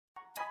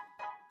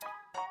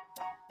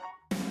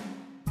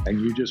and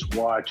you just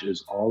watch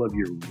as all of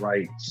your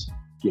rights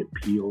get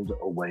peeled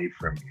away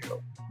from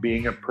you.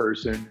 Being a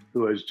person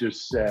who has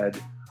just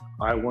said,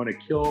 I want to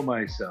kill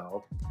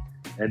myself,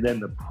 and then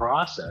the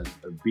process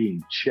of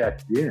being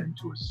checked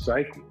into a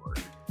psych ward.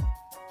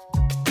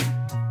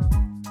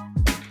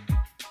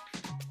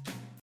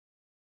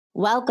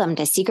 Welcome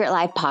to Secret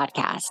Life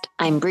Podcast.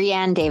 I'm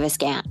Breanne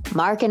Davis-Gant.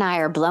 Mark and I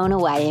are blown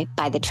away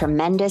by the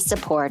tremendous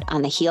support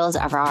on the heels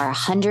of our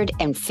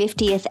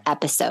 150th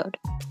episode.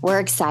 We're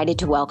excited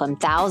to welcome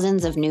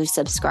thousands of new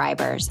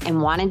subscribers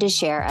and wanted to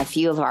share a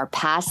few of our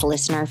past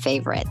listener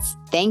favorites.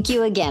 Thank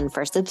you again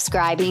for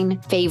subscribing,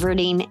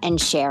 favoriting, and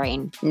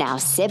sharing. Now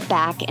sit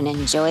back and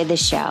enjoy the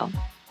show.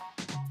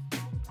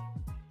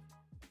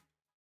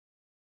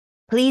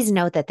 Please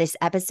note that this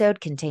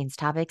episode contains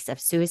topics of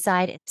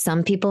suicide.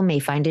 Some people may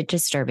find it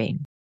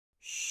disturbing.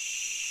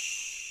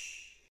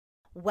 Shh.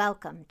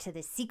 Welcome to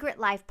the Secret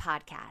Life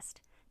Podcast.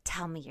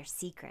 Tell me your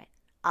secret.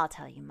 I'll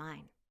tell you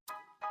mine.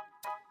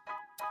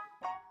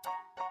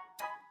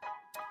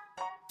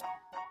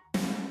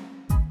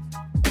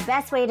 The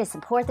best way to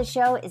support the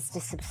show is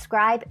to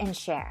subscribe and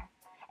share.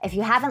 If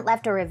you haven't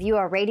left a review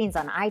or ratings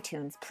on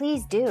iTunes,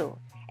 please do.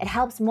 It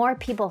helps more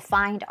people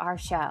find our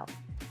show.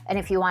 And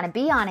if you want to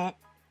be on it,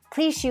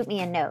 please shoot me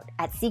a note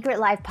at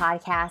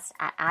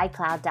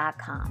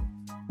secretlifepodcast@icloud.com.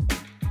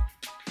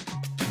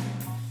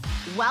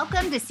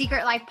 Welcome to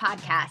Secret Life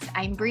Podcast.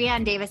 I'm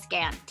Breanne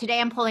Davis-Gant. Today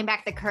I'm pulling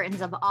back the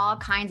curtains of all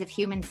kinds of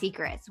human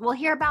secrets. We'll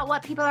hear about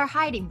what people are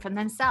hiding from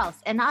themselves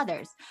and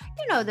others.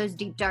 You know, those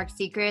deep, dark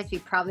secrets we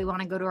probably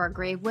want to go to our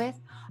grave with?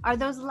 Are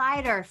those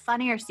lighter,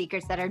 funnier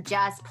secrets that are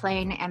just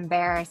plain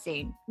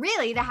embarrassing?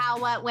 Really, the how,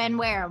 what, when,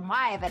 where, and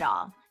why of it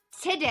all.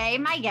 Today,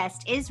 my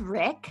guest is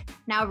Rick.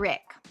 Now,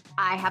 Rick,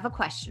 I have a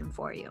question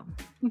for you.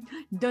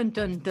 Dun,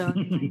 dun,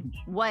 dun.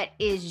 What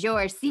is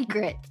your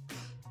secret?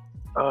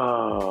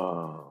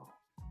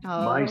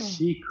 My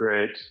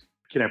secret.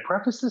 Can I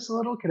preface this a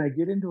little? Can I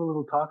get into a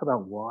little talk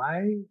about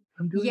why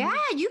I'm doing this? Yeah,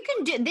 you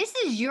can do. This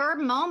is your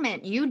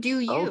moment. You do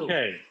you.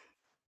 Okay.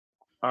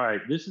 All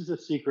right. This is a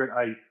secret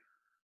I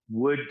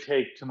would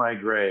take to my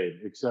grave,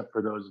 except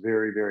for those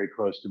very, very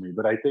close to me.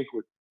 But I think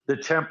with the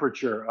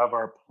temperature of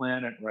our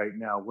planet right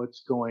now,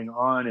 what's going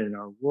on in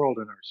our world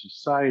and our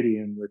society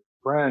and with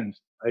friends,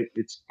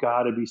 it's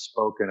got to be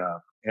spoken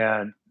of.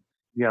 And,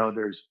 you know,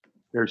 there's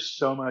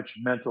so much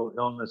mental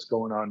illness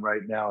going on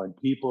right now and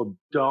people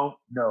don't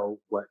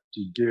know what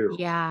to do.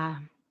 Yeah.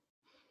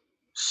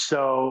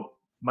 So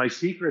my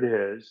secret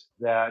is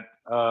that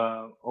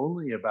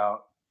only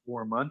about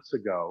 4 months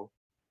ago,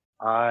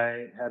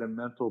 I had a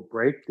mental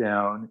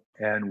breakdown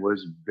and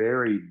was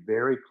very,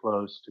 very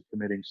close to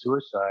committing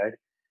suicide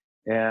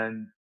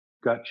and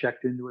got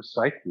checked into a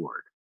psych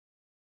ward.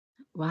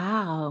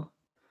 Wow.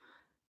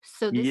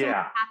 So this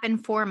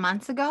happened 4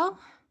 months ago?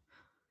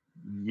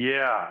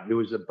 Yeah, it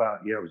was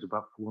about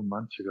 4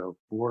 months ago,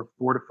 4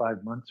 to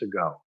 5 months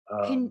ago.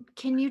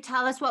 Can you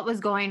tell us what was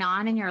going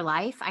on in your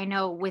life? I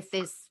know with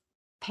this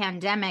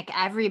pandemic,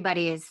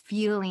 everybody is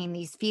feeling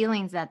these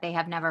feelings that they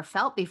have never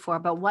felt before,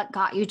 but what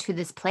got you to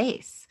this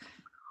place?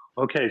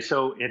 Okay,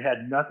 so it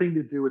had nothing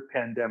to do with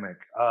pandemic.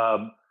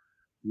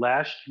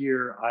 Last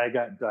year, I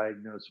got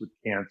diagnosed with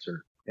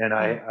cancer, and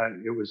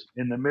it was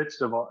in the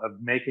midst of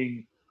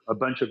making a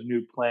bunch of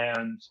new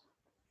plans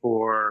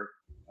for,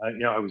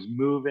 I was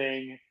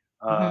moving.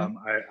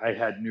 I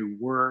had new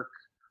work.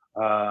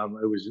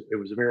 It was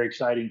a very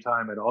exciting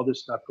time. I had all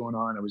this stuff going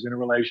on. I was in a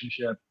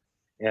relationship,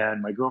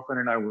 and my girlfriend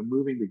and I were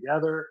moving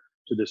together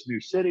to this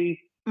new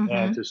city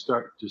and to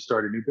start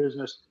a new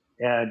business.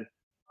 And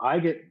I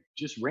get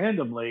just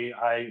randomly,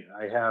 I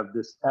have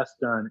this test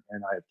done,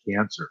 and I have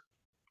cancer.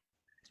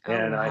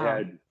 And I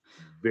had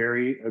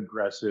very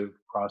aggressive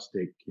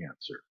prostate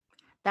cancer.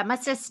 That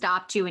must have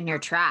stopped you in your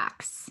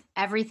tracks.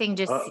 Everything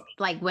just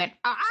went,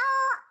 ah!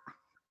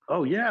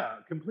 Oh yeah,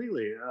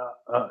 completely.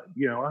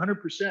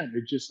 100%.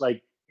 It's just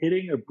like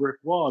hitting a brick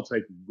wall. It's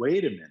like,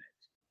 wait a minute,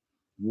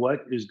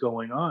 what is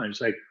going on? It's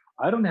like,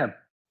 I don't have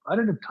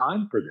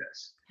time for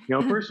this.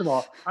 First of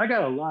all, I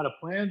got a lot of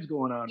plans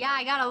going on. Yeah,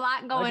 I got a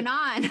lot going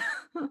on.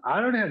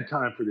 I don't have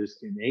time for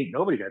this. Ain't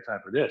nobody got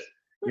time for this.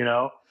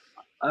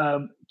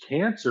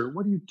 Cancer,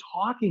 what are you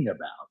talking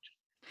about?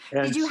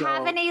 And did you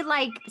have any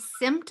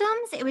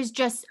symptoms?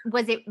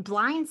 Was it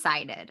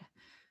blindsided?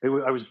 I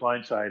was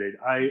blindsided.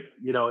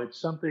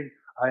 It's something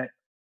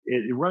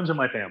it runs in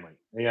my family,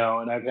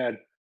 and I've had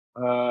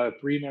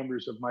 3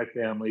 members of my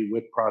family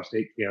with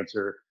prostate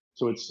cancer.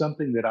 So it's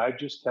something that I've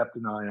just kept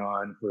an eye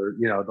on for,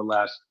 the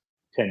last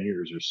 10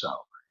 years or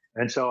so.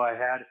 And so I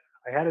had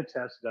a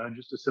test done,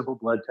 just a simple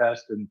blood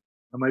test. And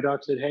my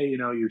doc said, hey,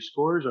 your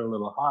scores are a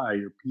little high,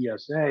 your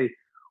PSA.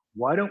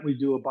 Why don't we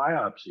do a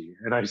biopsy?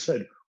 And I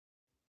said,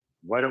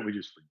 why don't we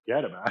just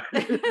forget about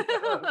it?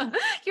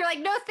 You're like,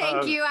 no,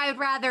 thank you. I'd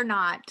rather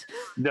not.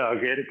 No,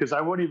 because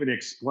I won't even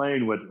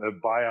explain what a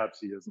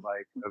biopsy is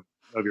like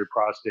of your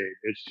prostate.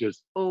 It's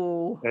just,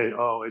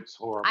 it's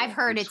horrible. I've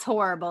heard it's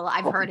horrible.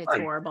 It's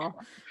horrible.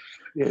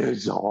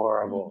 It's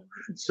horrible.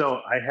 So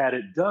I had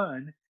it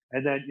done.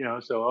 And then,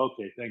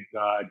 thank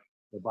God,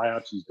 the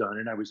biopsy's done.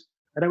 And I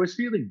was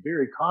feeling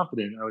very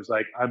confident. I was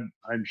like,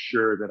 I'm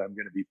sure that I'm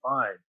going to be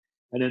fine.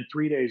 And then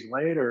 3 days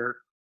later,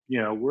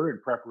 we're in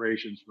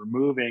preparations for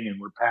moving and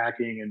we're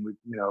packing and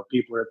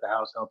people are at the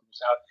house helping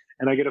us out.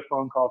 And I get a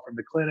phone call from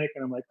the clinic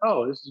and I'm like,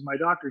 oh, this is my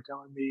doctor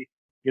telling me,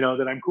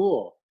 that I'm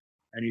cool.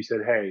 And he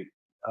said, hey,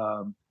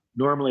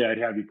 normally I'd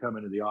have you come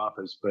into the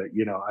office, but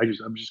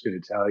I'm just going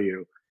to tell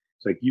you,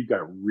 it's like, you've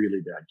got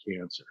really bad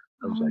cancer.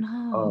 I was like,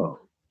 no. oh,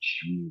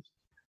 geez.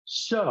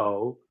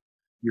 So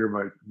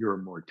your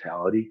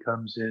mortality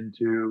comes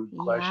into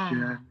question.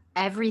 Yeah,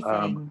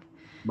 everything.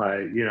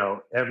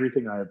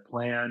 Everything I have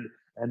planned.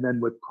 And then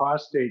with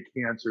prostate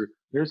cancer,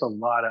 there's a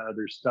lot of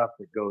other stuff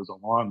that goes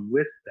along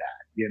with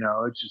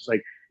that. It's just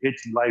like,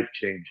 it's life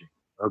changing.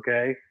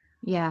 Okay.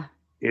 Yeah.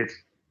 It's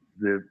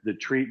the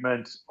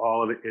treatments,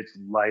 all of it, it's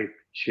life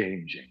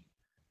changing.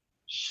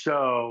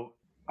 So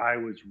I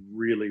was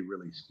really,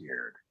 really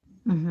scared.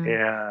 Mm-hmm.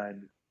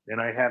 And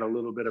I had a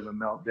little bit of a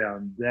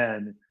meltdown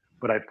then,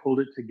 but I pulled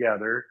it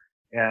together.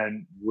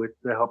 And with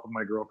the help of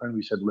my girlfriend,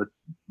 we said,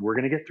 we're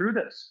going to get through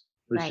this.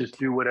 Let's just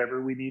do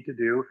whatever we need to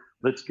do.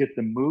 Let's get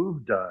the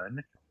move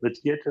done.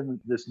 Let's get to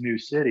this new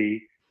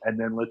city, and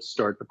then let's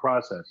start the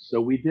process. So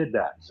we did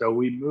that. So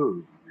we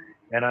moved.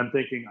 And I'm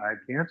thinking, I have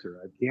cancer,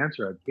 I have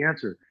cancer, I have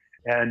cancer.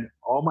 And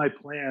all my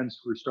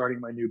plans for starting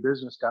my new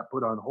business got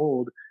put on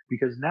hold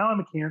because now I'm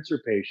a cancer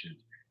patient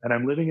and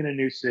I'm living in a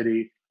new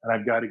city and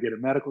I've got to get a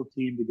medical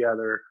team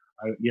together.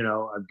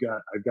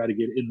 I've got to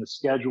get in the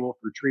schedule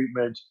for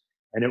treatment.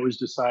 And it was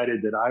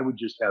decided that I would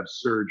just have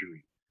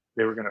surgery.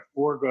 They were going to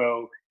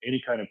forego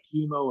any kind of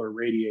chemo or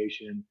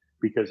radiation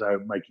because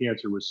my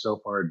cancer was so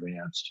far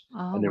advanced.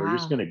 Oh, and they were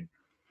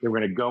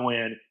going to go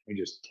in and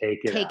just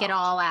take it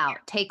all out.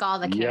 Take all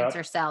the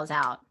cancer cells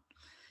out.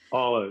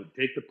 All of it.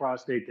 Take the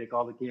prostate, take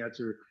all the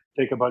cancer,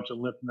 take a bunch of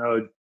lymph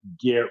nodes,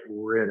 get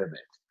rid of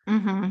it.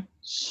 Mm-hmm.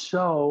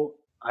 So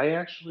I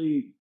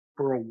actually,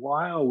 for a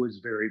while, was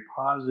very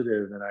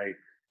positive,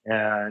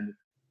 and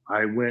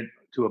I went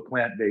to a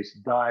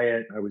plant-based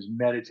diet. I was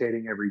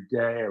meditating every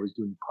day. I was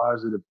doing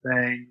positive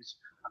things.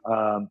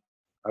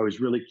 I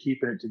was really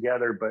keeping it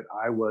together, but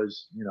I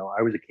was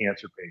a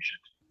cancer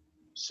patient.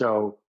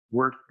 So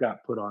work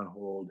got put on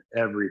hold,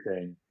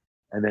 everything.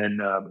 And then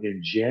in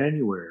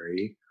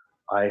January,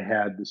 I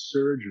had the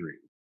surgery,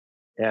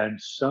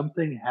 and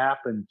something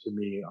happened to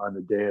me on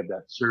the day of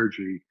that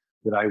surgery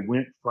that I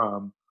went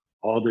from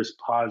all this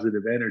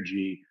positive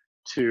energy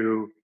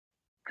to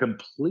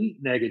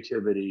complete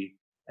negativity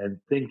and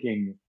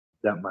thinking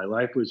that my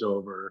life was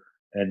over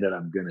and that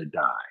I'm going to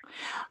die.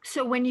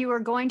 So when you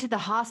were going to the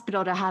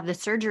hospital to have the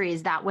surgery,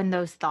 is that when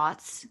those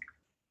thoughts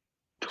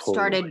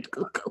started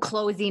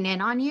closing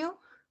in on you?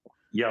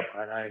 Yep.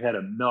 And I had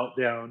a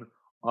meltdown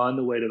on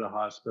the way to the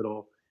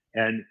hospital.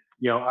 And,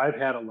 I've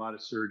had a lot of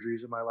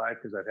surgeries in my life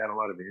because I've had a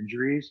lot of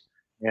injuries.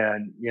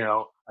 And,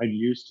 I'm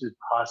used to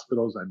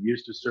hospitals. I'm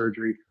used to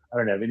surgery. I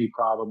don't have any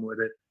problem with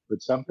it.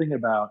 But something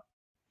about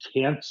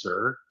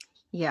cancer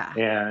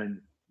and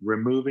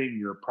removing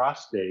your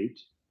prostate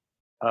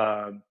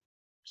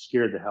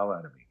scared the hell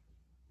out of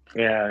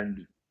me.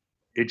 And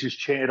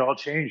it all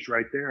changed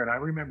right there. And I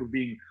remember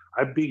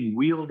I'm being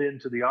wheeled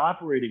into the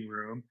operating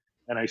room,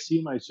 and I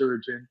see my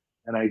surgeon,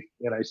 and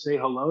I say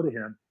hello to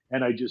him,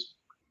 and I just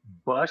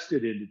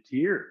busted into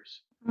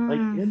tears. Like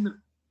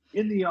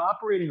in the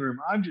operating room,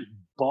 I'm just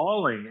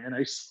bawling. And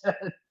I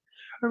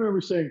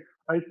remember saying,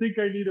 I think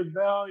I need a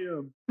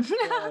Valium.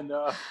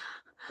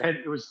 And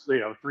it was,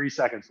 3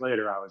 seconds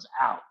later, I was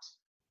out,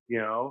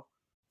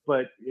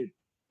 but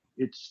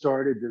it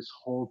started this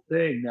whole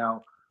thing.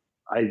 Now,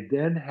 I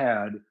then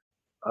had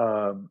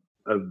a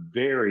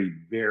very,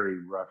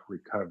 very rough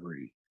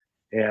recovery.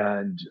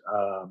 And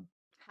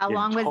how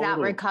long was that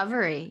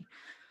recovery?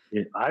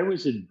 I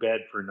was in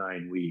bed for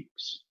 9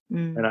 weeks,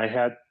 and I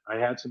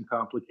had some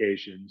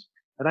complications.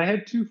 And I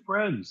had 2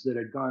 friends that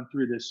had gone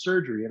through this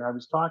surgery, and I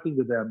was talking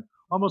to them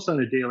almost on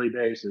a daily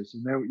basis.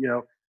 And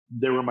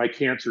they were my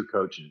cancer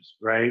coaches,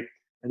 right?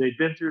 And they'd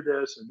been through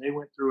this, and they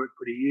went through it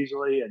pretty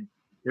easily, and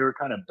they were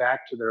kind of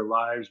back to their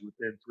lives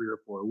within 3 or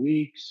 4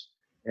 weeks,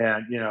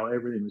 and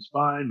everything was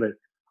fine. But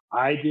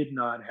I did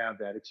not have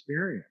that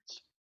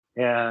experience,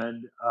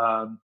 and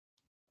I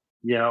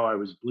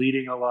was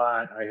bleeding a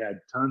lot. I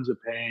had tons of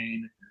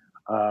pain.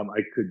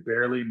 I could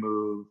barely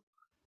move.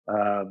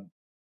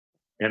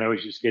 And I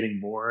was just getting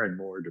more and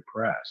more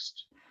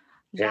depressed.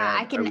 Yeah,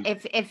 I can,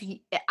 if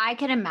I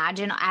can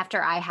imagine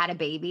after I had a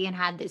baby and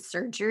had these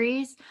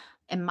surgeries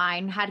and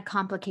mine had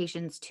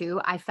complications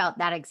too, I felt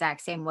that exact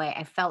same way.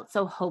 I felt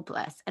so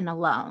hopeless and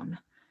alone.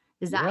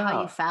 Is that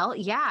how you felt?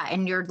 Yeah.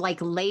 And you're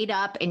like laid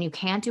up and you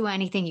can't do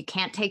anything. You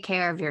can't take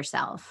care of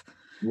yourself.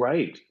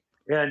 Right.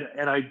 And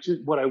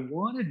what I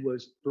wanted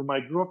was for my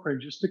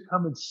girlfriend just to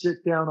come and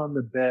sit down on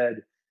the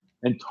bed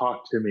and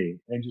talk to me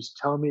and just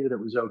tell me that it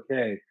was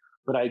okay.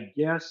 But I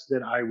guess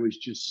that I was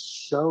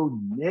just so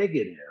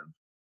negative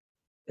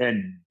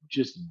and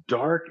just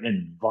dark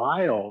and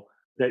vile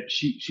that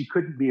she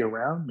couldn't be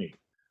around me.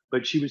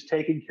 But she was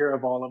taking care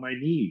of all of my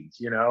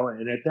needs,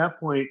 and at that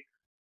point,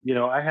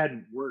 I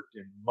hadn't worked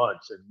in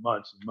months and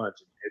months and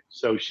months. And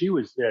so she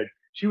was dead.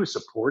 She was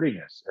supporting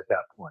us at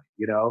that point,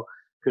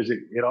 because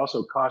it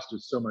also cost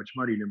us so much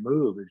money to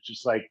move. It's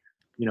just like,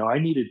 I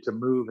needed to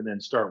move and then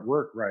start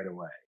work right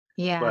away.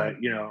 Yeah. But,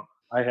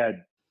 I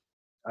had,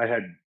 I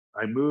had,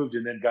 I moved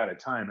and then got a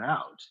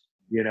timeout,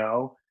 you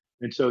know?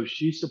 And so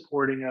she's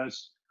supporting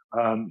us.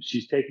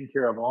 She's taking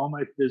care of all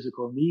my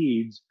physical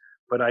needs,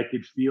 but I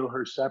could feel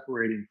her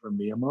separating from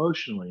me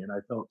emotionally. And I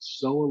felt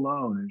so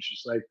alone. And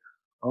she's like,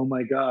 oh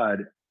my God,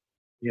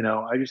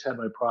 I just had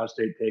my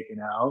prostate taken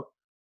out.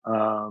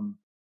 Um,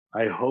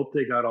 I hope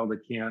they got all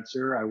the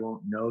cancer. I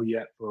won't know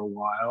yet for a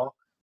while.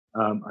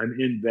 I'm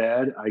in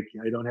bed.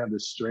 I don't have the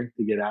strength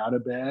to get out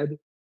of bed.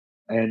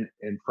 And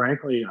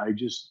frankly, I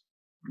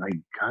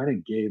kind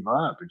of gave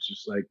up. It's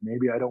just like,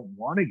 maybe I don't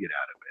want to get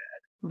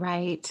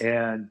Right. out.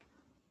 And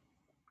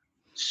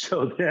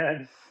so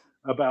then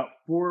about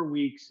 4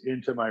 weeks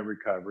into my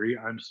recovery,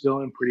 I'm still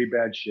in pretty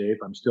bad shape.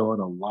 I'm still in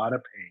a lot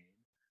of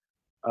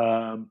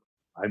pain.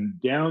 I'm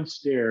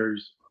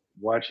downstairs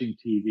watching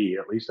TV.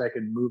 At least I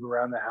can move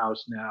around the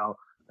house now.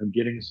 I'm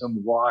getting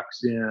some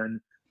walks in.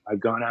 I've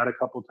gone out a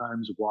couple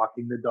times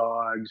walking the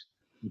dogs.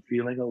 I'm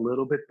feeling a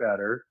little bit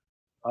better.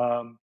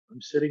 I'm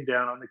sitting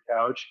down on the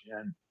couch,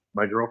 and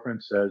my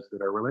girlfriend says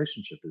that our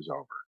relationship is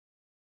over.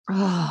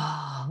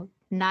 Oh,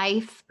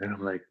 knife And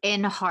I'm like,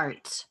 in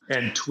heart.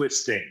 and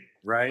twisting,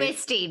 right?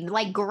 Twisting,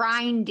 like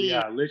grinding.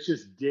 Yeah, let's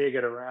just dig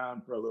it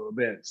around for a little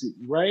bit. See,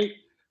 right?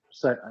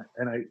 So,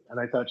 and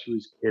I thought she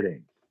was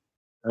kidding.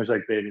 I was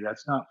like, baby,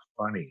 that's not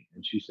funny.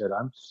 And she said,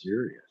 I'm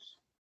serious.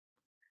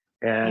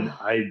 And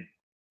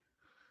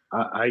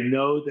Oh, I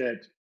know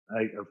that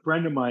a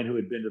friend of mine who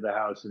had been to the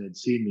house and had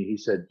seen me, he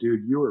said,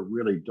 dude, you were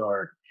really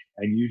dark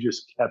and you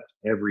just kept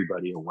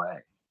everybody away.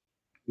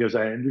 Because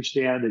I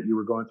understand that you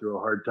were going through a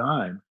hard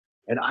time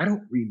and I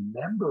don't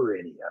remember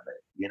any of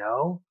it.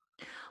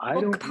 I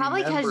well, don't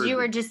probably because remember you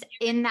were just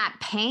in that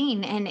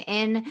pain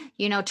and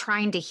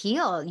trying to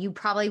heal. You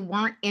probably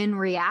weren't in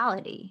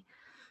reality.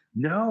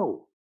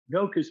 No,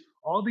 no, because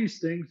all these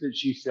things that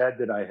she said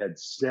that I had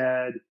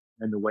said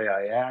and the way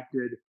I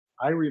acted,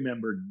 I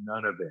remember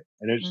none of it.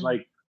 And it's Mm,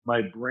 like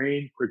my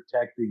brain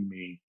protecting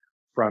me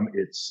from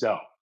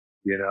itself,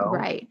 you know?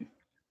 right.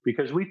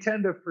 Because we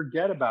tend to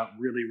forget about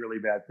really, really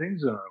bad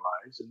things in our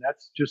lives. And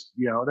that's just,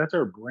 that's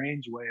our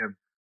brain's way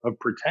of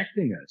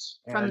protecting us.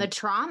 From the And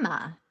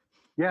trauma.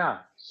 yeah,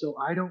 so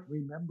I don't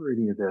remember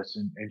any of this.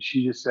 And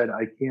she just said,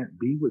 I can't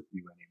be with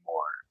you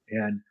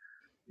anymore. And,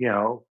 you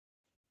know,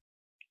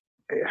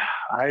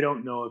 I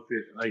don't know if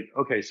it like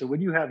okay, so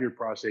when you have your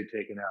prostate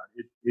taken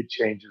out, it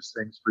changes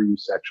things for you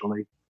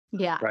sexually,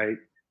 Yeah. right?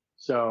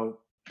 So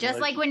Just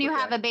let's like just when you put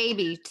have that a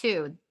baby,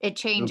 too, it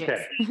changes.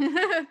 okay.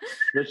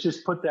 Let's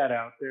just put that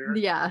out there.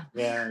 Yeah.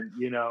 And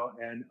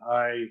and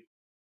I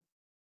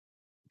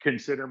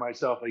consider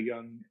myself a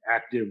young,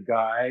 active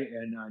guy,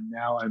 and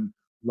now I'm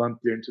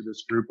lumped into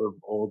this group of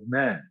old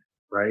men,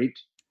 right?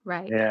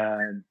 Right.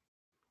 And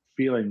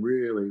feeling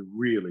really,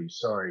 really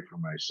sorry for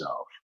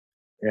myself.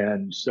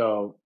 And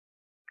so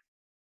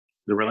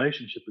the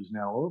relationship is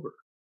now over.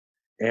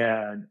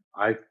 And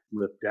I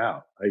flipped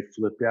out.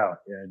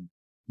 And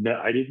no,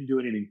 I didn't do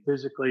anything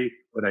physically,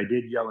 but I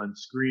did yell and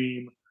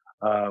scream.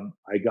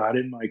 I got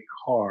in my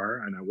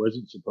car, and I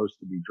wasn't supposed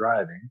to be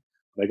driving,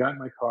 but I got in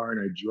my car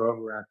and I drove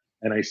around,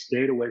 and I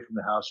stayed away from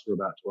the house for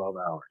about 12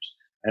 hours.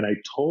 And I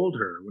told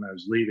her when I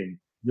was leaving,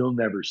 you'll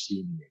never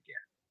see me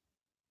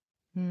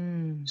again.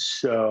 Hmm.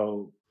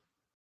 So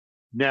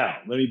now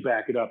let me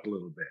back it up a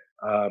little bit.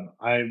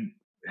 I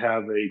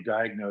have a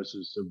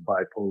diagnosis of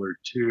bipolar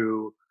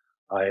 2.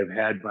 I have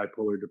had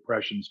bipolar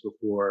depressions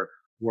before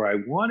where I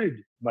wanted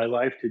my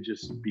life to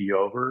just be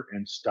over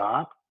and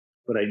stop,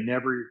 but I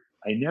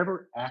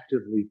never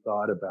actively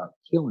thought about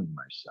killing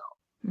myself,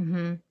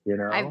 Mm-hmm.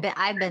 you I've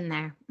know? been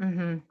there.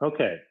 Mm-hmm.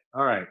 Okay.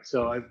 All right.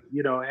 So I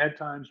had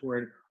times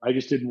where I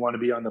just didn't want to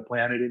be on the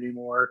planet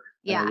anymore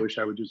and I Yeah. wish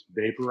I would just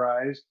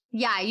vaporize.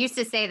 Yeah. I used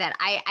to say that.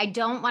 I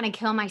don't want to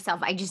kill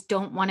myself. I just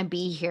don't want to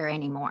be here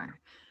anymore.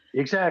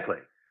 Exactly.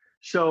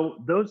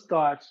 So those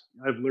thoughts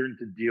I've learned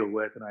to deal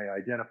with, and I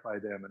identify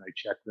them and I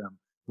check them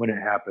when it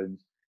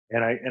happens,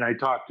 and I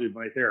talk to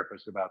my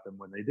therapist about them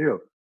when they do.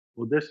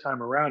 Well, this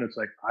time around, it's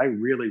like I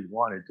really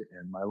wanted to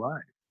end my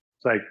life.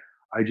 It's like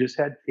I just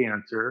had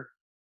cancer.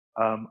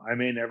 I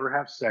may never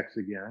have sex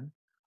again.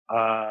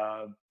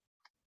 Uh,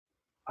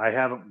 I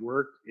haven't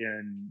worked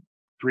in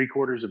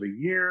 3/4 of a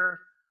year,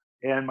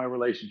 and my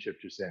relationship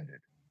just ended.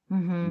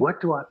 Mm-hmm.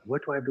 What do I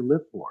have to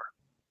live for?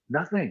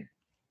 Nothing.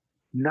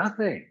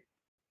 Nothing.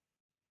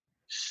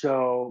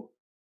 So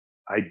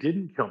I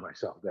didn't kill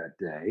myself that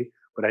day,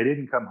 but I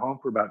didn't come home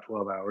for about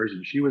 12 hours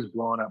and she was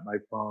blowing up my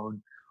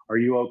phone. Are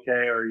you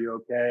okay? Are you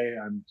okay?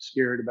 I'm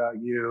scared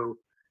about you.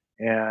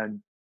 And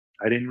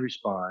I didn't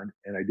respond.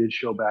 And I did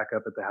show back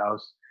up at the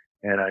house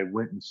and I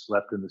went and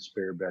slept in the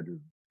spare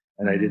bedroom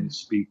and I Mm-hmm. didn't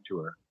speak to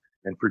her.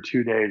 And for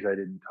 2 days, I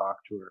didn't talk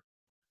to her.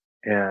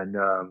 And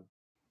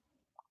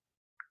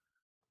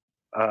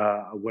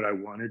what I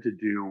wanted to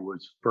do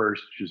was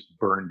first just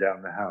burn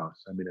down the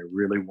house. I mean, I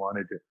really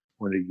wanted to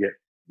get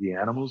the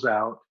animals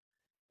out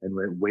and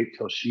wait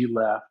till she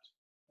left.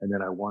 And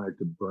then I wanted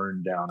to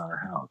burn down our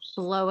house.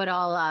 Blow it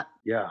all up.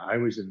 Yeah, I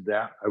was in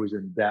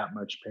that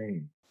much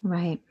pain.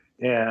 Right.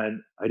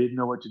 And I didn't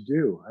know what to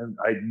do.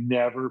 I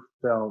never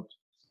felt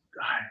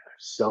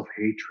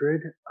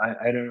self-hatred.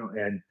 I don't know.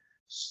 And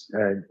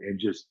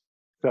just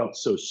felt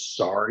so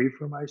sorry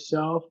for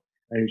myself.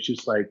 And it's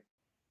just like,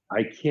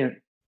 I've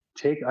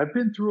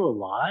been through a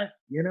lot,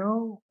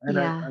 and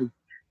Yeah.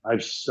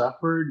 I've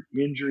suffered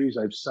injuries.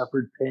 I've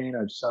suffered pain.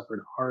 I've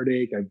suffered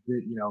heartache.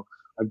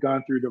 I've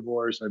gone through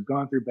divorce. I've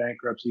gone through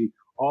bankruptcy,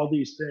 all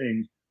these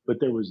things, but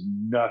there was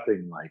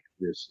nothing like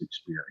this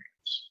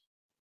experience.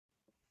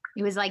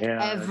 It was like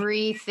And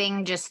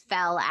everything just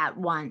fell at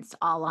once,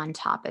 all on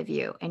top of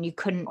you, and you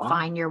couldn't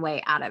find your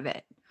way out of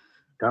it.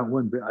 got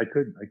one bit. I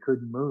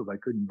couldn't move. I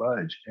couldn't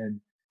budge.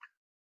 And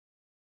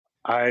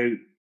I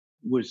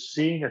was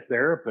seeing a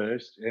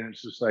therapist, and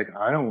it's just like,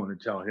 I don't want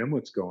to tell him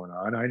what's going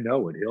on. I know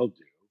what he'll do.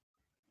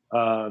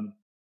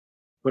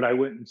 But I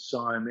went and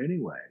saw him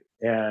anyway.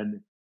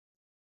 And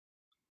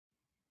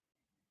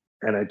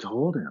I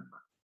told him,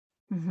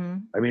 Mm-hmm.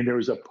 I mean, there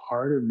was a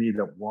part of me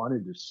that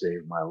wanted to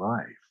save my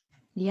life.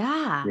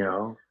 Yeah.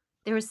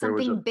 There was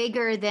something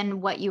bigger than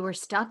what you were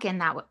stuck in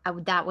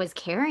that was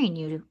carrying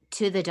you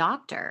to the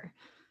doctor.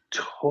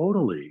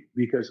 Totally.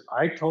 Because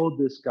I told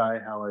this guy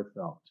how I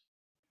felt.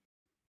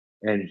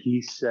 And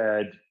he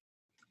said,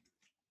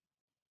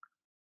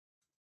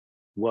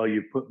 well,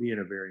 you put me in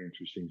a very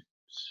interesting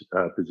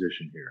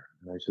position here.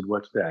 And I said,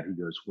 what's that? He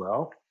goes,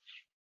 well,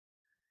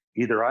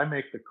 either I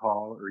make the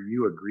call or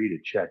you agree to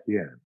check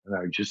in. And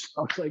I was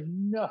like,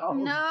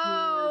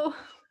 no,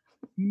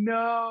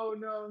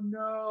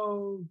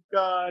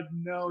 God,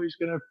 no, he's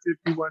going to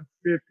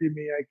 5150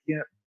 me. I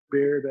can't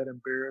bear that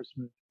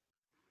embarrassment.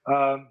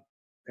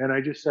 And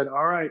I just said,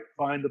 all right,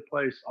 find the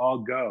place, I'll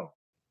go.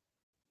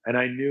 And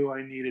I knew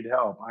I needed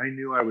help. I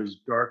knew I was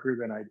darker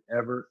than I'd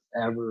ever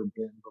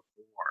been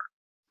before.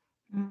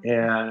 Mm-hmm.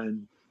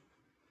 And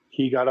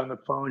he got on the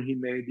phone, he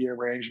made the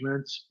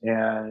arrangements,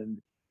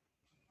 and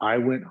I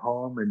went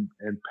home and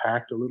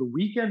packed a little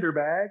weekender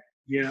bag,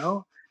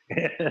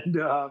 and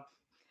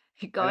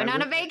going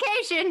on a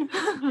vacation.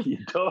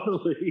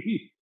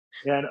 Totally.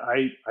 And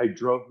I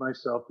drove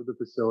myself to the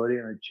facility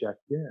and I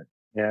checked in.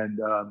 And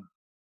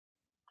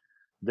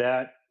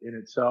that in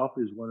itself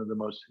is one of the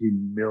most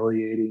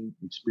humiliating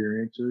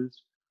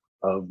experiences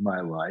of my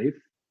life.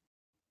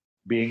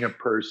 Being a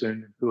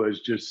person who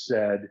has just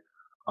said,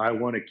 I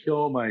want to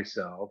kill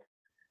myself.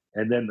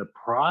 And then the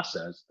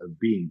process of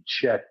being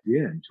checked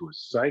into a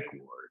psych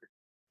ward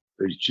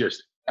is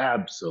just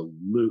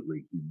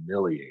absolutely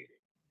humiliating.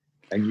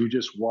 And you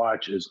just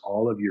watch as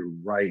all of your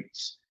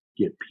rights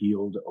get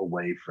peeled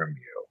away from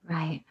you.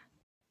 Right.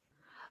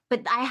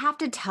 But I have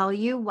to tell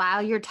you,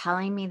 while you're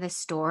telling me the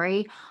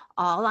story,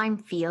 all I'm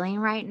feeling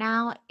right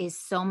now is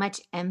so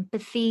much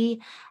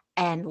empathy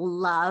and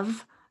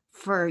love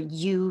for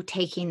you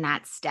taking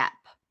that step,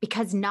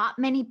 because not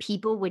many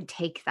people would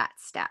take that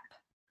step.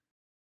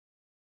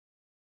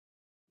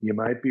 You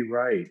might be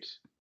right.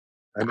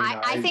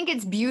 I think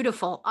it's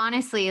beautiful.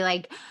 Honestly,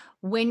 like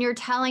when you're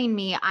telling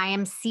me, I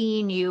am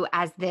seeing you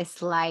as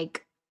this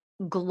like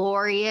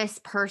glorious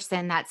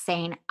person that's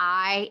saying,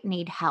 I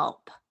need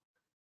help.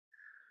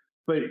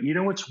 But you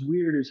know what's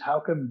weird is how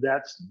come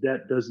that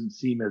doesn't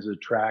seem as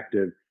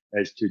attractive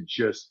as to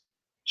just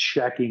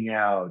checking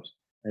out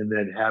and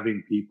then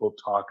having people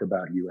talk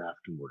about you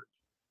afterward.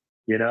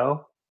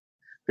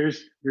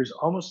 There's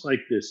almost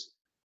like this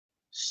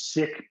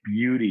sick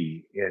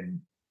beauty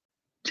in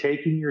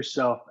taking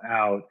yourself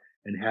out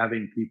and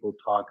having people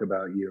talk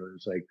about you.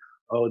 It's like,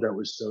 oh, that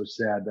was so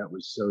sad. That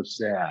was so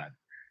sad.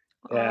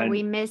 Oh,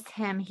 we miss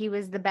him. He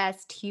was the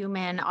best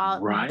human.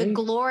 Right? The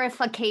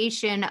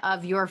glorification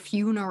of your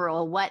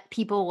funeral, what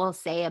people will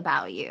say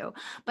about you.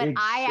 But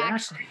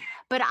exactly.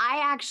 I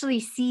actually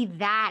see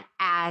that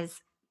as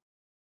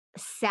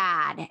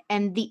sad.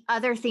 And the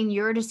other thing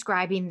you're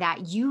describing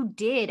that you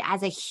did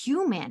as a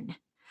human,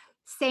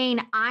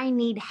 saying, I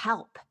need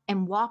help,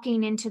 and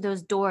walking into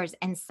those doors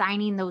and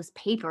signing those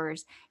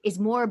papers is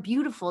more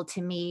beautiful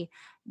to me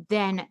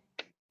than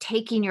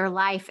taking your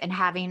life and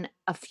having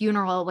a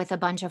funeral with a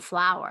bunch of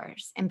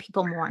flowers and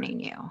people mourning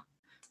you.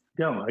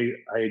 No,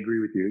 I agree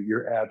with you.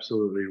 You're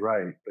absolutely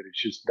right, but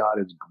it's just not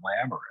as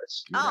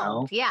glamorous.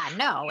 Yeah,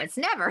 no, it's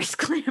never as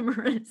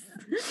glamorous.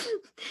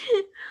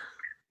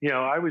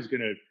 I was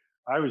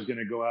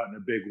gonna go out in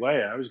a big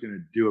way. I was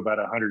gonna do about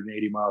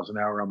 180 miles an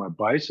hour on my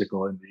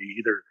bicycle and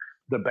either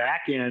the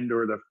back end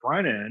or the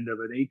front end of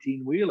an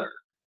 18-wheeler.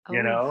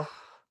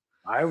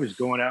 I was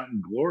going out in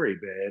glory,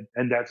 babe.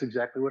 And that's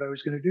exactly what I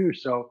was going to do.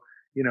 So,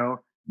 now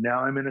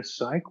I'm in a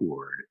psych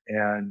ward,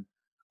 and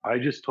I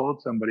just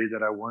told somebody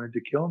that I wanted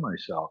to kill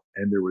myself,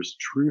 and there was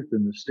truth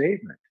in the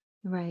statement.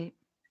 Right.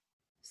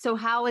 So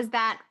how was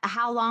that?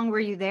 How long were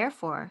you there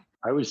for?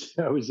 I was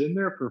in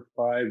there for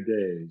 5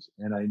 days,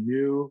 and I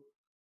knew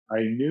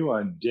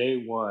on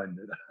day one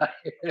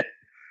that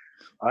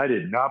I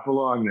did not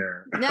belong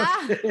there.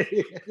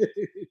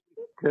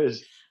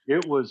 Because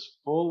it was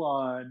full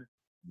on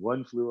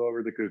one flew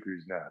over the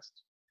cuckoo's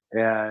nest.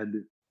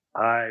 And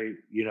I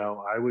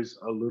was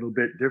a little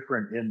bit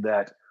different in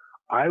that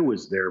I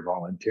was there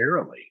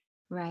voluntarily,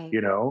 Right.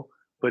 you know,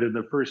 but in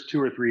the first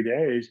 2 or 3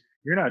 days,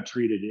 you're not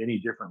treated any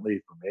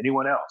differently from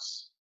anyone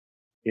else,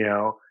 you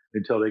know,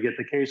 until they get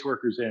the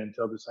caseworkers in,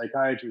 until the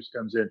psychiatrist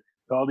comes in,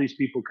 all these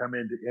people come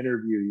in to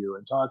interview you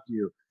and talk to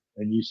you,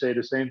 and you say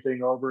the same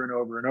thing over and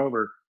over and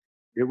over.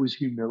 It was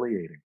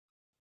humiliating.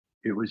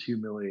 It was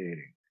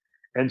humiliating.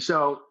 And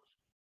so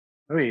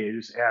let me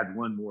just add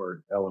one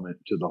more element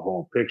to the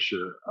whole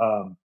picture.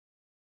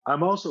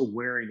 I'm also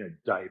wearing a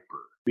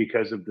diaper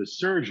because of the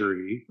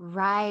surgery.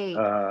 Right.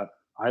 Uh,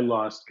 I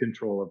lost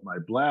control of my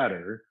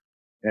bladder,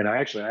 and I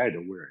had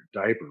to wear a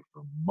diaper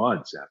for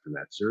months after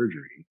that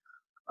surgery.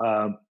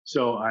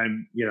 So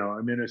I'm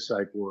in a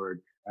psych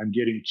ward. I'm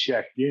getting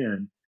checked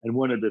in, and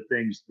one of the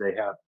things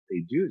they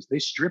do is they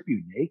strip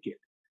you naked,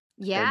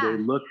 and Yeah.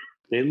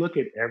 they look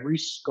at every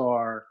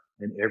scar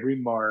and every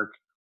mark,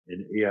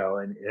 and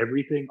and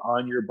everything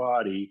on your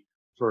body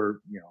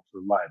for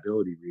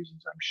liability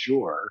reasons, I'm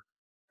sure,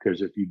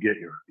 because if you get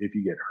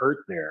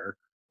hurt there,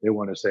 they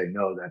want to say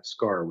no, that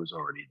scar was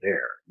already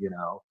there.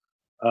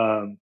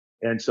 um,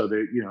 and so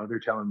they're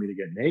telling me to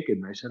get naked,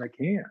 and I said I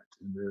can't,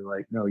 and they're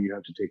like, no, you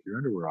have to take your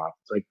underwear off.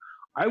 It's like,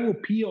 I will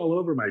pee all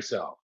over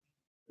myself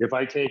if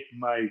I take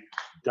my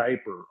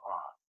diaper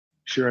off.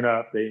 Sure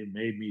enough, they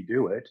made me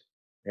do it,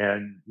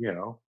 and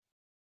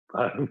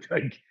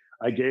I,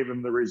 I gave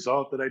him the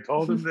result that I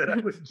told him that I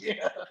would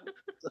get.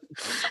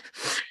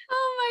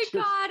 Oh my Just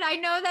God. I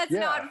know that's yeah.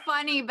 not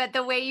funny, but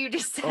the way you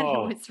just said it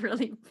Oh was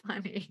really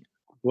funny.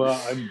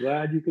 well, I'm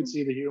glad you could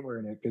see the humor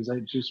in it, because I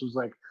just was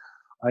like,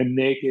 I'm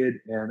naked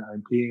and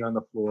I'm peeing on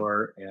the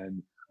floor,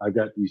 and I've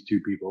got these two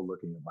people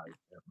looking at my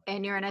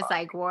And you're in a body.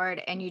 psych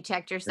ward and you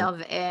checked And,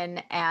 yourself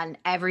in and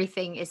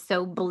everything is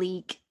so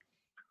bleak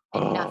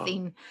and oh,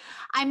 nothing.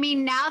 I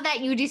mean, now that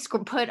you just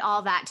put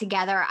all that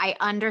together, I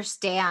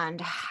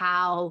understand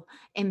how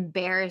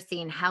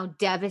embarrassing, how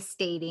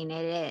devastating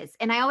it is.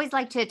 And I always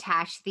like to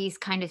attach these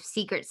kind of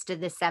secrets to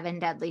the seven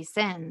deadly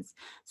sins.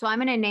 So I'm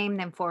going to name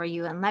them for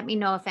you and let me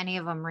know if any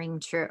of them ring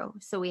true.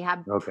 So we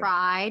have okay.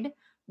 pride,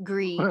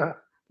 greed,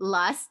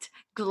 lust,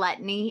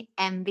 gluttony,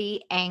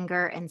 envy,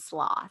 anger, and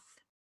sloth.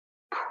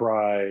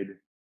 Pride,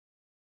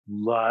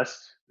 lust,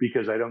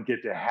 because I don't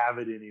get to have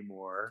it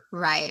anymore.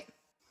 Right.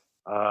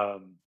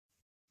 Um,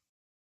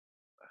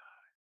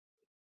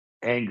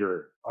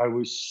 Anger. I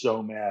was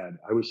so mad.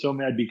 I was so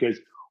mad because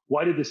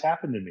why did this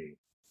happen to me?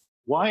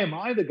 Why am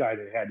I the guy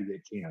that had to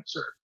get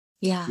cancer?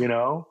 Yeah. You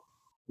know,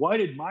 why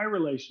did my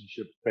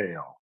relationship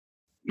fail?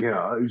 It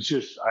was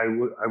just I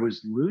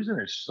was losing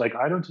it. It's just like,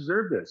 I don't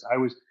deserve this. I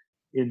was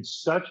in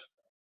such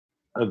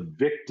a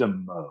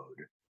victim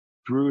mode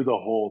through the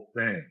whole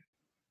thing,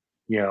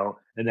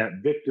 and that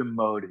victim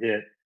mode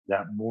hit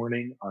that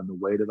morning on the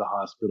way to the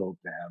hospital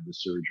to have the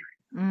surgery.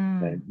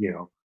 And,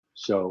 Mm.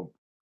 so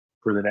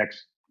for the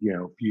next,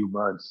 few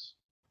months,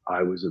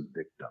 I was a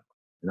victim,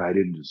 and I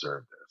didn't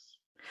deserve this.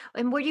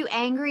 And were you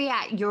angry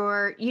at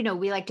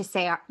we like to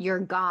say your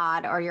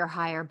God or your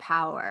higher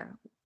power?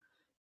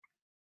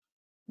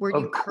 Were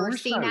you Of course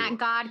cursing I at was.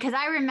 God? Because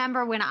I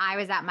remember when I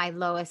was at my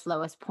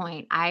lowest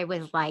point, I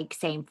was like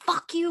saying,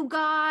 fuck you,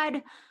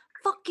 God.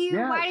 Fuck you.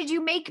 Why did Yes.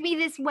 you make me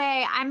this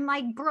way? I'm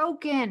like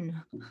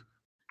broken.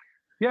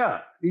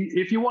 Yeah.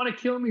 If you want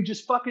to kill me,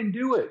 just fucking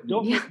do it.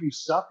 Don't Yeah. make me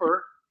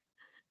suffer.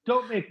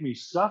 Don't make me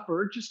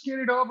suffer. Just get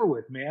it over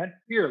with, man.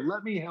 Here,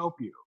 let me help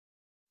you.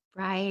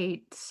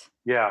 Right.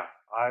 Yeah,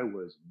 I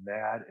was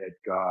mad at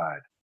God.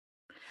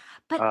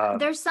 But Um,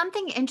 there's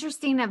something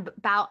interesting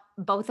about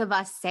both of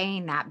us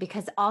saying that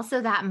because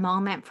also that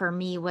moment for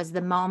me was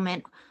the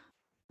moment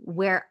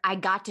where I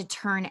got to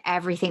turn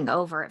everything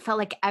over. It felt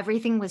like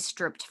everything was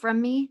stripped from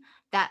me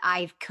that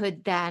I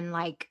could then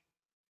like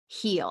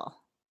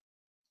heal.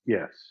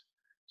 yes.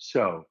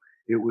 So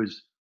it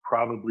was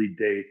probably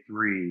day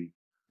 3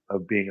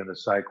 of being in the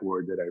psych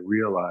ward that I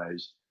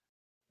realized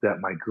that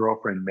my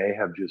girlfriend may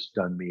have just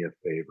done me a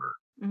favor.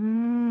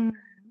 Mm.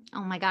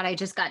 Oh my God, I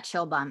just got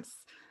chill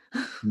bumps.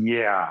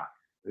 Yeah.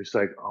 It's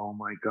like, oh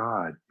my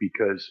God,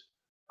 because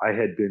I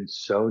had been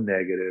so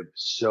negative,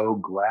 so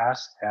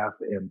glass half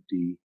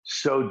empty,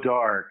 so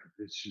dark.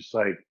 It's just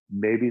like,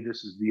 maybe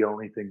this is the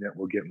only thing that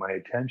will get my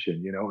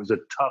attention. It was a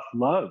tough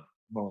love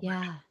moment.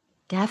 Yeah,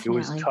 It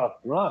was definitely. tough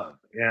love.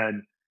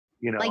 And,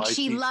 Like I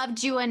she see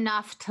loved you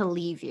enough to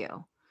leave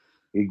you.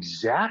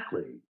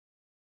 exactly.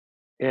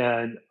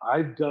 And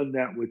I've done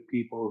that with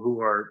people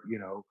who are,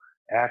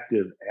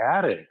 active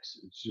addicts.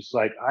 It's just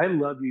like, I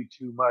love you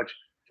too much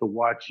to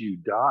watch you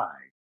die.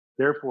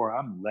 Therefore,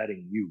 I'm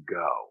letting you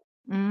go.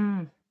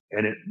 Mm.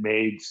 And it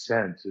made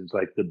sense. It was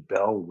like the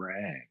bell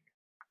rang.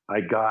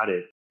 I got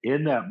it.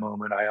 In that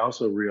moment, I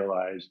also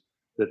realized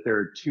that there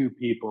are two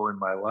people in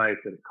my life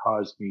that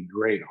caused me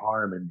great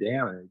harm and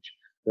damage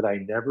that I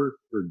never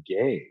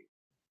forgave.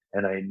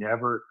 And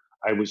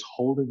I was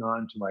holding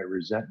on to my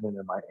resentment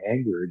and my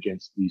anger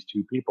against these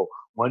two people,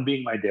 one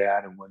being my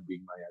dad and one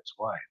being my ex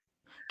wife.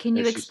 Can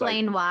you It's just like,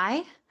 explain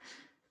why?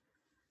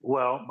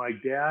 well, my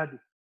dad,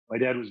 my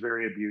dad was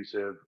very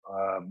abusive.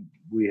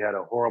 We had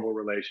a horrible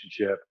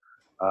relationship.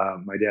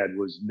 My dad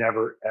was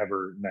never,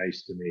 ever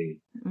nice to me,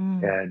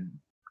 Mm. and,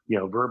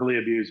 verbally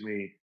abused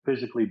me,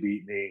 physically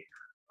beat me,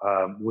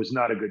 was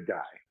not a good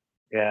guy.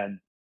 And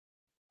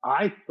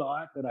I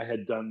thought that I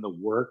had done the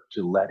work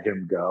to let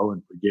him go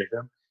and forgive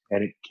him.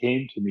 And it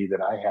came to me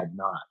that I had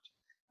not.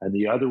 And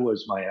the other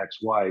was my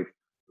ex-wife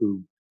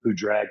who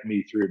dragged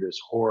me through this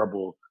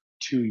horrible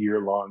 2-year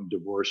long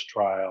divorce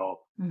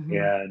trial Hmm.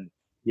 and,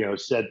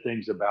 said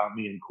things about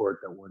me in court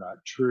that were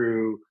not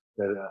true,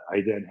 that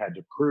I then had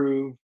to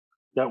prove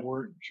that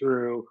weren't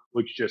true,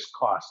 which just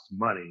cost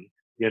money,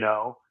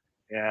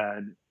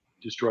 and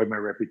destroyed my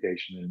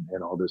reputation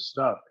and all this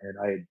stuff.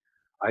 And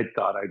I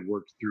thought I'd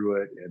worked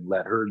through it and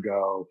let her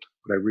go,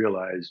 but I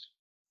realized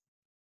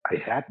I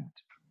hadn't.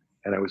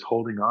 And I was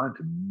holding on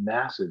to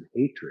massive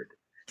hatred.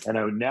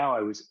 And now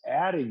I was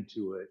adding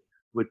to it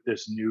with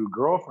this new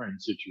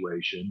girlfriend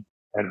situation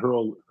and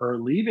her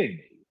leaving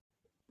me.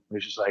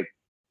 It's just like,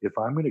 if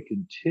I'm going to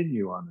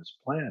continue on this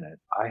planet,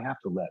 I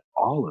have to let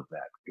all of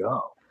that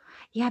go.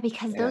 Yeah,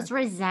 because And those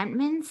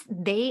resentments,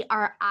 they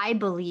are, I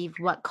believe,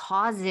 what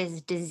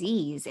causes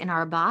disease in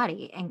our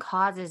body and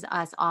causes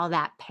us all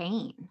that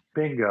pain.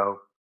 bingo.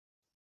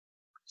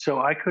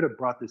 So I could have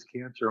brought this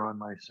cancer on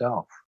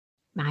myself.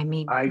 I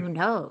mean, I who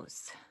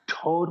knows?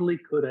 totally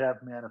could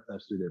have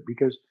manifested it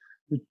because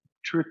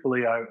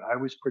truthfully, I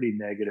was pretty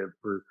negative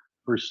for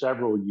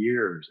several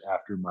years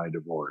after my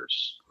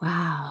divorce.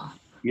 Wow.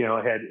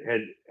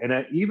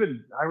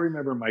 I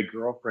remember my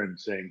girlfriend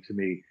saying to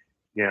me,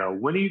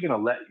 when are you going to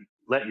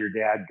let your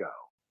dad go?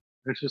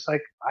 And it's just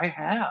like, I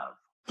have.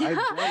 I've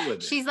dealt with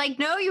it. She's like,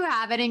 no, you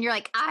haven't. And you're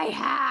like, I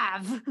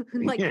have.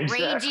 Like raging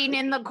Exactly.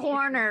 in the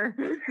corner.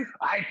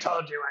 I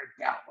told you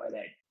I dealt with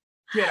it.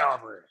 Get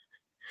over it.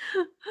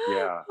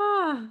 Yeah.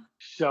 Oh,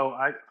 So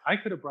I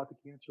could have brought the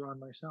cancer on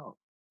myself,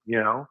 you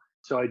know?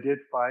 So I did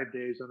 5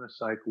 days on a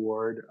psych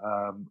ward,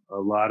 a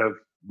lot of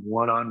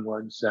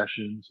one-on-one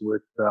sessions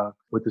with the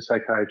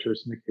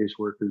psychiatrists and the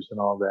caseworkers and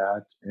all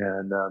that.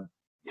 And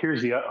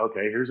here's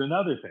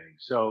another thing.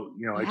 So,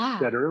 I yeah.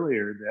 said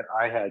earlier that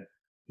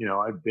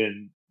I've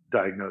been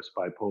diagnosed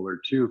bipolar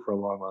 2 for a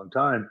long, long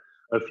time.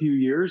 A few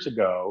years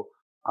ago,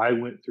 I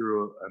went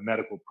through a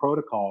medical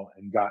protocol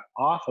and got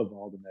off of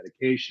all the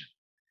medication.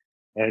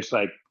 And it's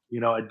like,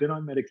 I'd been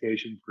on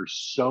medication for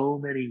so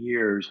many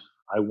years.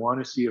 I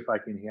want to see if I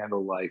can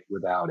handle life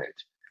without it.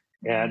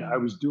 And I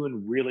Mm. was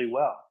doing really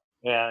well.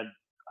 And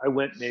I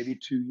went maybe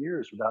 2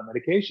 years without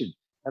medication.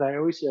 And I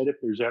always said, if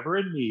there's ever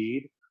a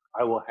need,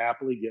 I will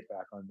happily get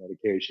back on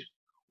medication.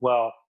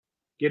 Well,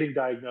 getting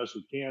diagnosed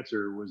with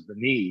cancer was the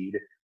need,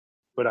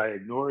 but I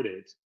ignored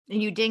it.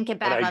 And you didn't get And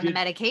back on the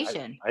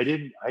medication. I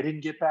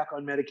didn't get back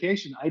on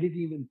medication. I didn't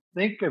even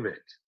think of it.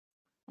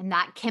 And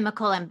that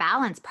chemical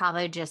imbalance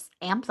probably just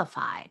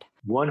amplified.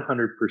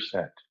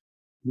 100%.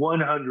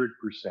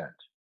 100%.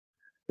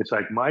 It's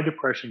like my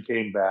depression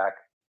came back,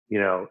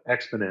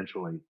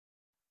 exponentially.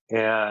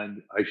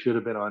 And I should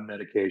have been on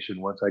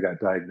medication once I got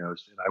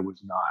diagnosed, and I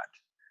was not.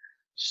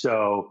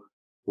 So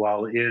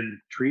while in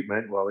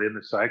treatment, while in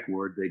the psych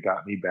ward, they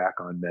got me back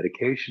on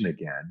medication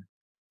again.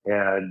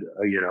 And,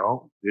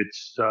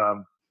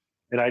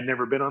 and I'd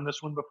never been on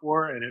this one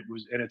before, and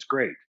it's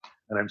great.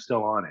 And I'm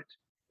still on it,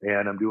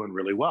 and I'm doing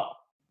really well.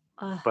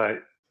 Ugh. But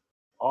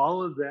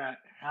all of that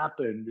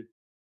happened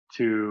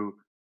to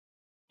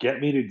get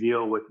me to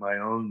deal with my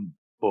own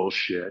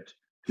bullshit,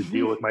 to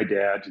deal with my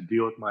dad, to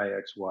deal with my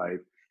ex-wife,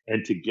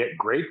 and to get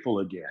grateful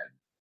again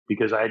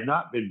because I had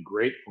not been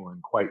grateful in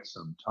quite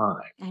some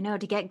time. I know,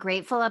 to get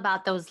grateful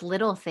about those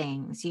little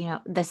things,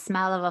 the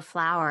smell of a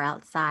flower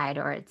outside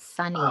or it's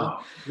sunny,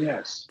 Oh,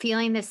 yes.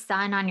 feeling the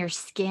sun on your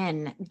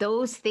skin.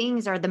 Those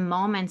things are the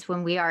moments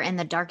when we are in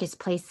the darkest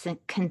place and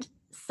can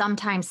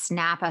sometimes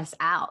snap us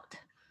out.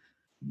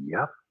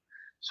 Yep.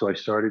 So I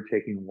started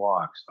taking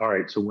walks. All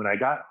right. So when I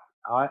got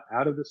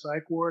out of the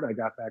psych ward, I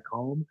got back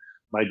home,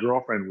 my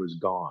girlfriend was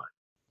gone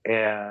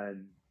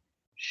and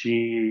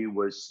she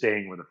was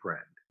staying with a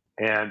friend.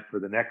 And for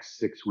the next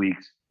 6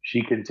 weeks,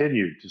 she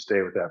continued to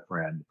stay with that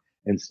friend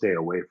and stay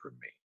away from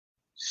me.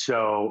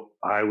 So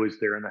I was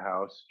there in the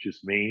house,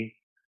 just me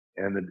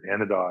and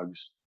the dogs,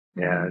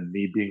 Mhm. and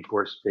me being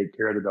forced to take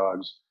care of the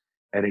dogs.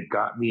 And it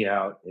got me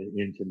out and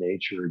into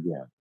nature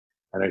again.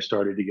 And I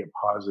started to get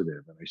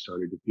positive, and I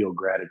started to feel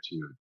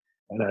gratitude.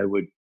 And I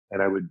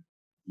would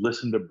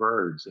listen to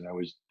birds, and I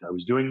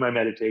was doing my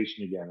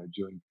meditation again. I was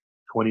doing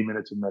 20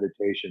 minutes of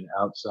meditation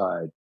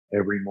outside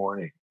every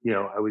morning.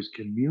 I was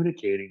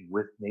communicating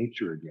with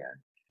nature again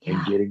and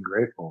Yeah. getting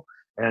grateful.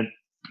 And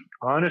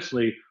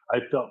honestly,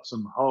 I felt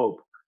some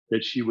hope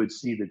that she would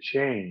see the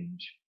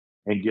change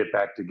and get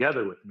back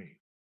together with me.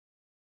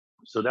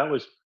 So that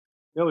was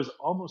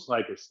almost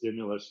like a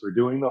stimulus for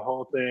doing the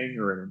whole thing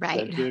or an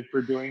Right. incentive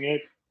for doing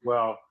it.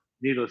 Well,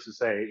 needless to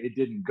say, it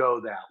didn't go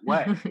that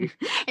way.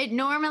 It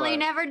normally But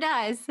never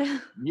does.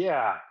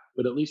 yeah,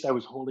 but at least I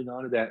was holding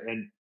on to that,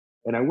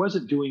 and I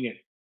wasn't doing it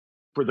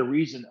for the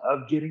reason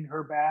of getting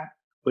her back,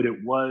 but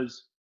it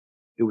was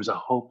a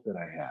hope that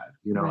I had.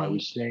 I Right.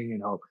 was staying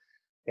in hope.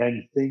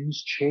 And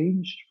things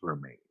changed for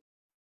me.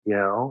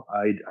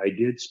 I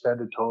did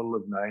spend a total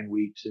of 9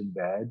 weeks in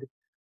bed.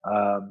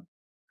 Um,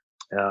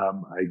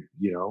 I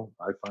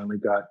finally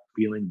got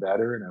feeling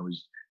better, and I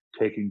was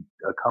taking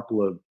a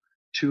couple of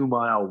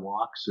 2-mile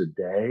walks a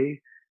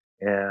day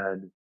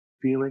and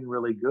feeling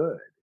really good.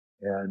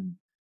 And,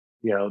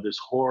 this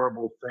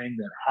horrible thing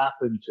that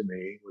happened to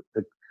me with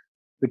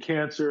the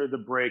cancer, the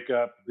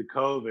breakup, the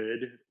COVID,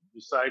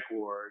 the psych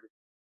ward,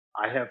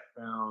 I have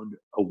found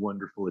a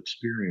wonderful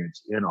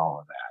experience in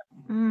all of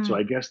that. So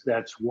I guess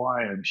that's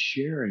why I'm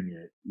sharing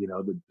it.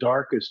 The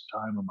darkest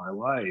time of my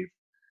life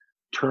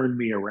turned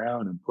me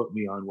around and put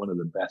me on one of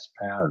the best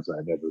paths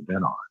I've ever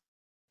been on.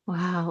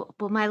 Wow.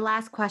 Well, my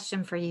last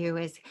question for you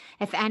is,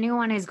 if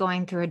anyone is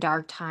going through a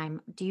dark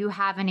time, do you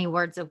have any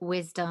words of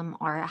wisdom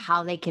or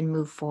how they can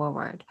move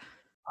forward?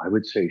 I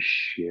would say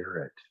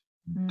share it.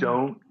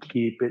 Don't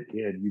keep it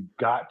in. You've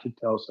got to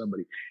tell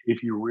somebody.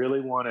 If you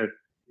really want to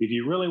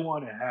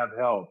have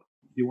help,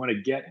 if you want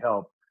to get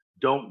help,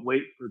 don't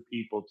wait for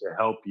people to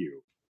help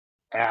you.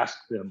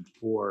 Ask them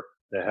for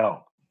the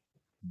help.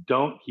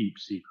 Don't keep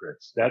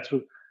secrets.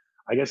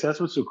 I guess that's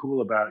what's so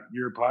cool about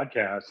your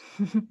podcast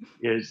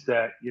is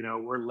that,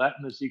 we're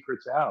letting the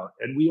secrets out,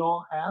 and we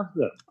all have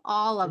them.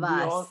 All of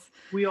us.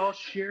 We all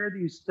share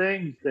these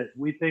things that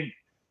we think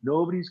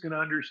nobody's going to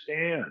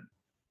understand,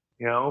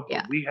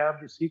 but we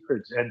have the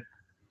secrets. And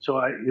so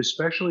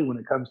especially when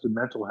it comes to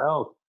mental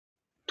health,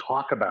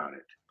 talk about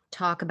it.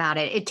 Talk about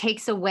it. It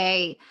takes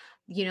away,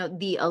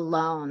 the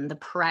alone, the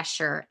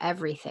pressure,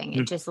 everything.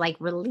 It just like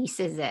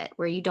releases it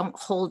where you don't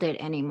hold it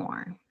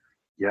anymore.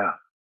 Yeah.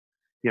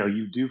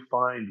 You do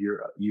find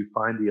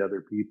the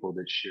other people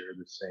that share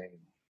the same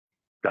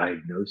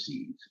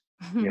diagnoses,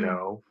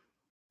 and,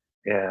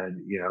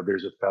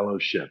 there's a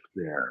fellowship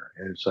there,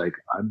 and it's like,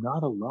 I'm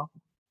not alone.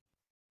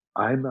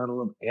 And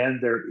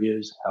there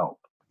is help.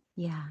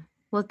 Yeah.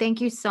 Well, thank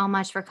you so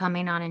much for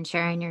coming on and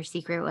sharing your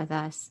secret with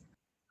us.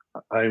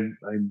 I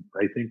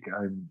think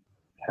I'm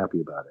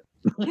happy about it.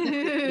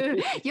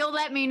 You'll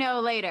let me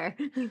know later.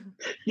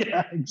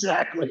 Yeah,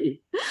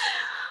 exactly.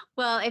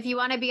 Well, if you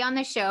want to be on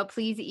the show,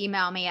 please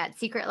email me at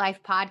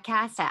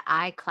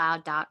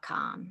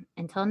secretlifepodcast@icloud.com.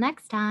 Until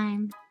next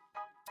time.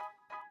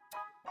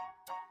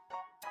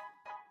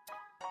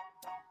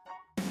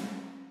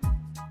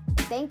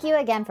 Thank you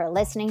again for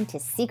listening to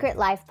Secret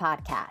Life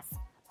Podcast.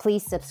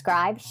 Please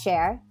subscribe,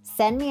 share,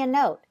 send me a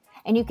note,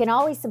 and you can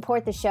always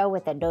support the show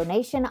with a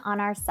donation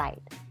on our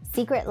site,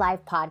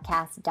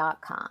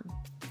 secretlifepodcast.com.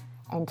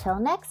 Until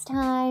next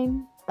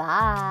time,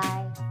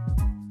 bye.